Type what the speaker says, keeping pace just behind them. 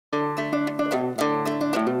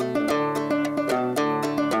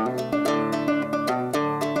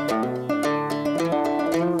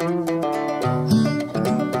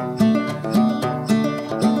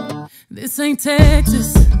ain't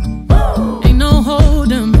Texas, ain't no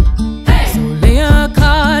hold 'em. So lay your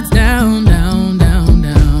cards down, down, down,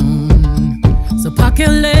 down. So park your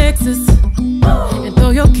Lexus and throw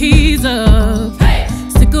your keys up.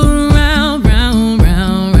 Stick around, round,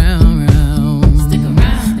 round, round, round. Stick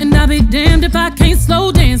around. And I'll be damned if I can't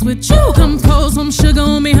slow dance with you. Come pour some sugar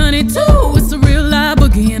on me, honey, too. It's a real live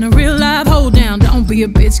boogie and a real live hold down. Don't be a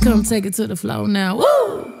bitch, come take it to the floor now.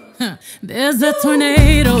 Woo! There's a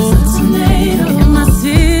tornado in my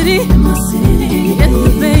city, in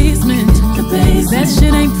the basement. That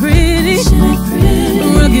shit ain't pretty.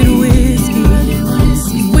 Rugged whiskey,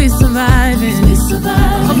 we surviving.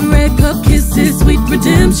 All the red cup kisses, sweet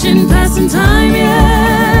redemption, passing time,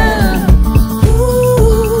 yeah.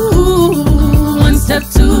 Ooh, one step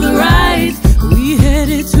to the right, we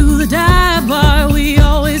headed to the dive bar we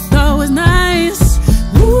always thought was nice.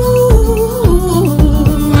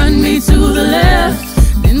 To the left,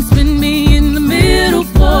 then spin me in the middle,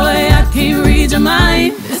 boy, I can't read your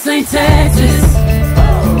mind. This ain't Texas,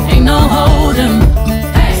 ain't no hold 'em.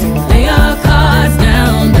 So lay your cards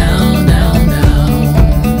down, down, down, down.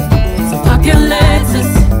 So park your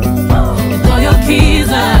Lexus and throw your keys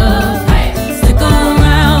up. Stick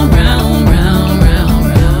around, round, round, round,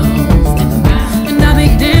 round. And I'll be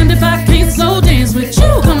damned if I can't slow dance with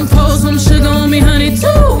you. Come pour some sugar on me, honey,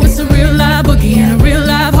 too. It's a real live boogie and a real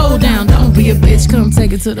live hold down. Don't be a bitch, come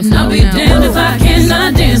take it to the floor. I'll be damned if I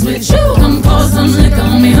cannot dance with you. Come pour some liquor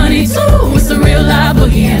on me, honey, too. It's a real live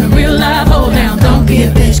boogie and a real live hold down. Don't be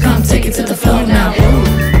a bitch, come take it to the floor now.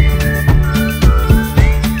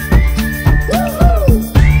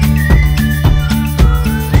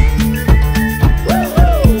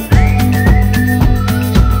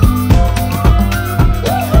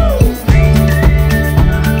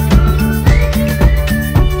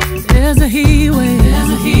 There's a heat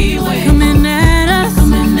wave coming at us.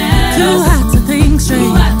 Too hot to think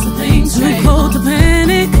straight, too cold to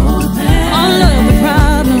panic. All of the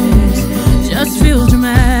problems just feel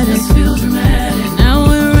dramatic. Now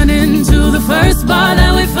we're running to the first bar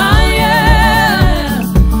that we find, yeah.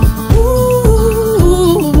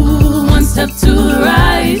 Ooh, one step to the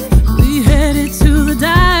right, we headed to the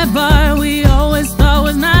dive bar we always thought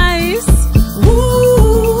was nice.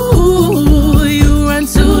 Ooh, you run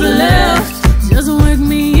to the left, just work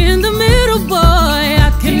me in the middle, boy,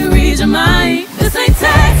 I can't read your mind. This ain't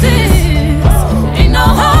Texas, ain't no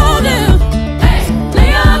hold 'em. Lay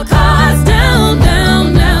your cards down,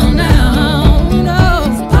 down, down, down. No,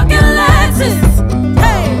 park your Lexus,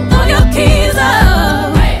 throw your keys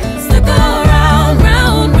up. Stick around,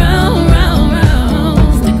 round, round, round, round.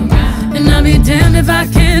 And I'll be damned if I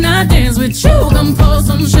cannot dance with you. Come pour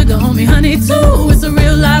some sugar on me, honey, too. It's a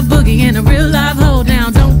real live boogie and a real live hold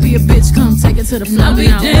down. Don't be a bitch, come take it to the floor. I'll be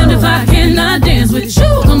damned if I cannot dance with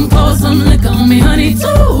you. Come pour some liquor on me, honey,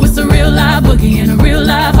 too. It's a real live boogie and a real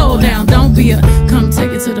live hold down. Don't be a, come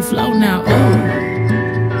take it to the floor now. Ooh,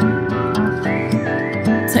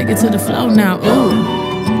 take it to the floor now. Ooh,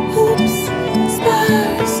 hoops,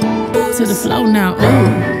 spurs, to the floor now. Ooh,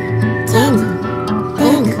 top,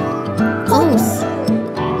 back, hoops,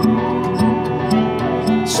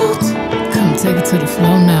 shoot, come take it to the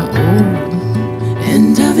floor now. Ooh.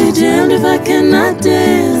 And I'll be damned if I cannot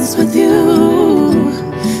dance with you.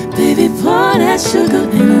 Baby, pour that sugar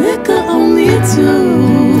and liquor on me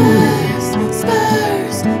too.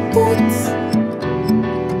 Spurs, boots,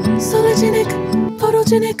 sologenic,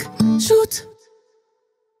 photogenic, shoot.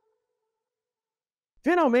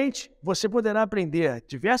 Finalmente, você poderá aprender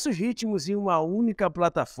diversos ritmos em uma única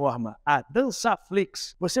plataforma, a Dan-Sa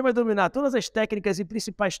Flix. Você vai dominar todas as técnicas e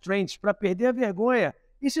principais trends para perder a vergonha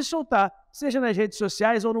e se soltar, seja nas redes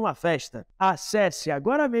sociais ou numa festa. Acesse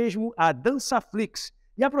agora mesmo a Dan-Sa Flix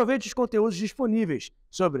e aproveite os conteúdos disponíveis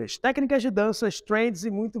sobre as técnicas de danças, trends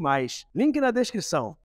e muito mais. Link na descrição.